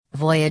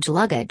Voyage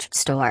Luggage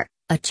Store,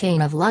 a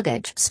chain of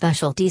luggage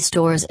specialty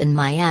stores in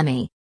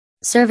Miami.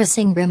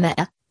 Servicing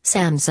Grimea,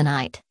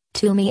 Samsonite,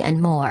 Toomey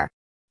and more.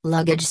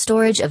 Luggage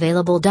storage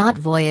available.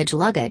 Voyage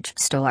Luggage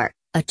Store,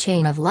 a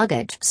chain of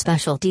luggage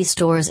specialty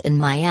stores in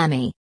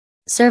Miami.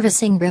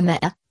 Servicing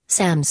Grimea,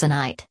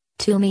 Samsonite,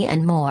 Toomey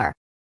and more.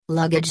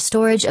 Luggage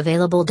storage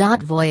available.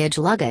 Voyage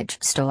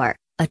Luggage Store,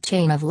 a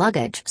chain of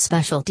luggage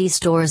specialty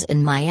stores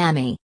in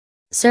Miami.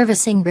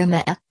 Servicing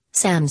Grimea,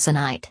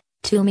 Samsonite,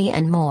 Toomey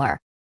and more.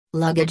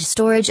 Luggage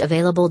storage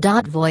available.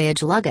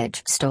 Voyage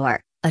Luggage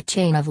Store, a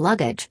chain of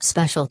luggage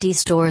specialty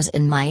stores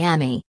in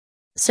Miami.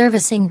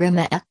 Servicing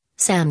Grimea,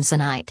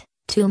 Samsonite,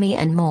 Toomey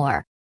and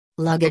more.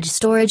 Luggage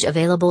storage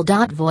available.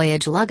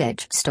 Voyage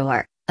Luggage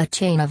Store, a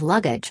chain of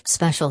luggage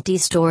specialty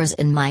stores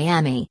in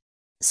Miami.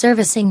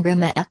 Servicing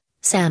Grimea,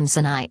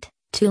 Samsonite,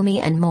 Toomey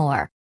and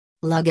more.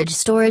 Luggage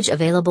storage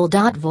available.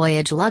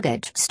 Voyage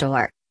Luggage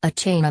Store, a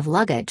chain of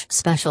luggage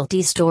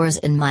specialty stores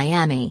in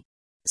Miami.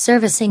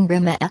 Servicing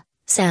Grimea,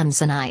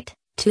 Samsonite,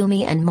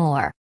 Toomey and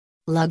more.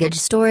 Luggage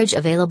storage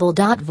available.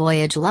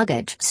 Voyage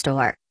Luggage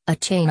Store, a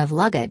chain of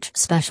luggage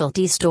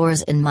specialty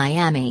stores in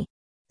Miami.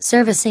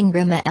 Servicing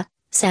Grimea,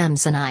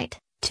 Samsonite,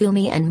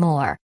 Toomey and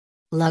more.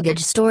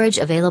 Luggage storage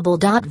available.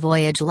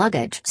 Voyage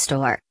Luggage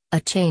Store,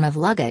 a chain of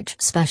luggage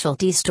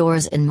specialty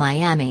stores in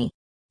Miami.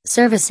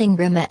 Servicing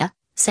Grimea,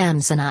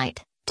 Samsonite,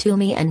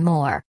 Toomey and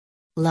more.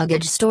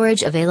 Luggage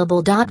storage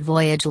available.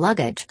 Voyage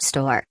Luggage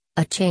Store,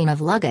 a chain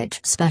of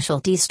luggage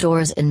specialty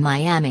stores in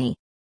Miami.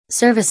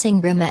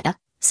 Servicing Grimea,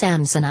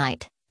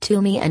 Samsonite,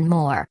 Toomey and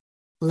more.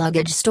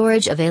 Luggage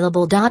storage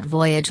available.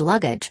 Voyage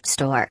Luggage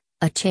Store,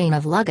 a chain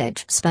of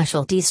luggage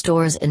specialty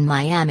stores in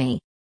Miami.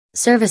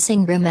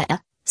 Servicing Grimea,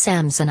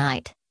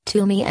 Samsonite,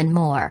 Toomey and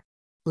more.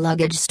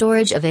 Luggage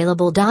storage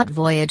available.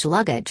 Voyage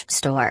Luggage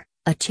Store,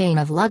 a chain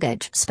of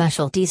luggage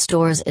specialty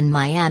stores in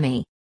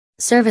Miami.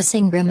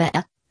 Servicing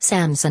Grimea,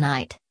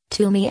 Samsonite,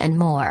 Toomey and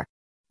more.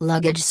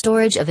 Luggage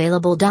storage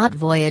available.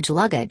 Voyage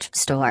Luggage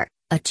Store,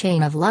 a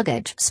chain of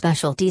luggage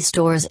specialty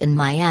stores in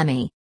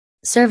Miami.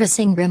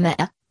 Servicing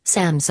Grimea,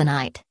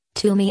 Samsonite,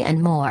 Toomey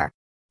and more.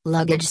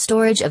 Luggage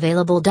storage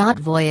available.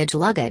 Voyage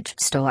Luggage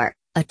Store,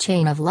 a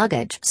chain of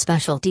luggage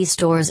specialty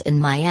stores in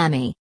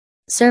Miami.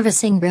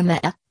 Servicing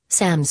Grimea,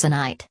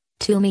 Samsonite,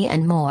 Toomey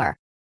and more.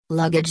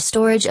 Luggage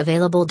storage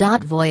available.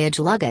 Voyage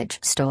Luggage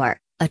Store,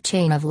 a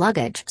chain of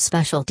luggage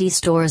specialty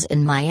stores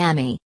in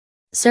Miami.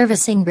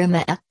 Servicing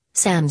Grimea,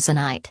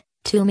 Samsonite,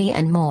 Toomey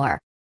and more.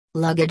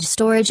 Luggage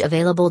storage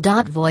available.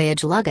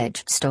 Voyage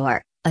Luggage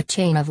Store, a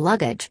chain of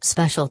luggage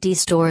specialty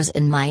stores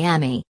in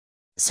Miami.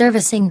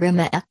 Servicing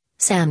Grimea,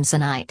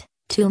 Samsonite,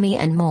 Toomey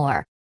and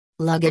more.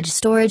 Luggage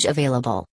storage available.